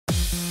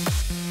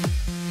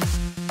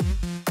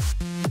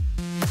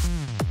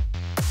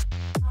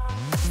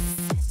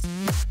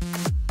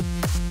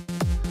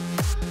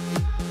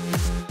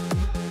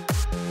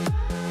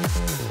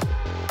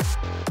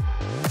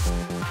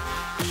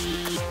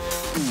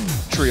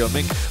entry on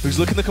Mink, who's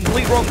looking the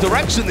complete wrong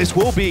direction. This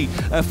will be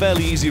a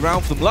fairly easy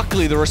round for them.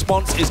 Luckily, the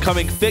response is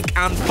coming thick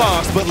and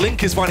fast, but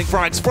Link is finding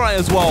frags. Fre1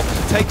 as well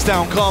takes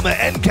down Karma.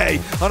 NK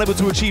unable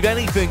to achieve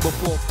anything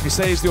before. He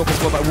saves the offense,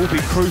 well, that will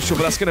be crucial,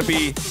 but that's going to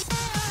be...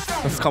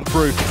 Let's come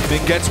through.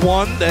 Mink gets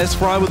one. There's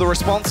Fre1 with the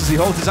response as he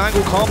holds his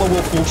angle. Karma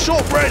will fall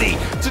short, ready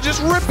to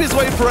just rip his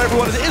way for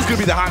everyone. It is going to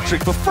be the hat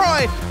trick for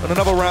Fre1, and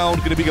another round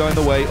going to be going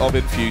the way of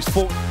Infused.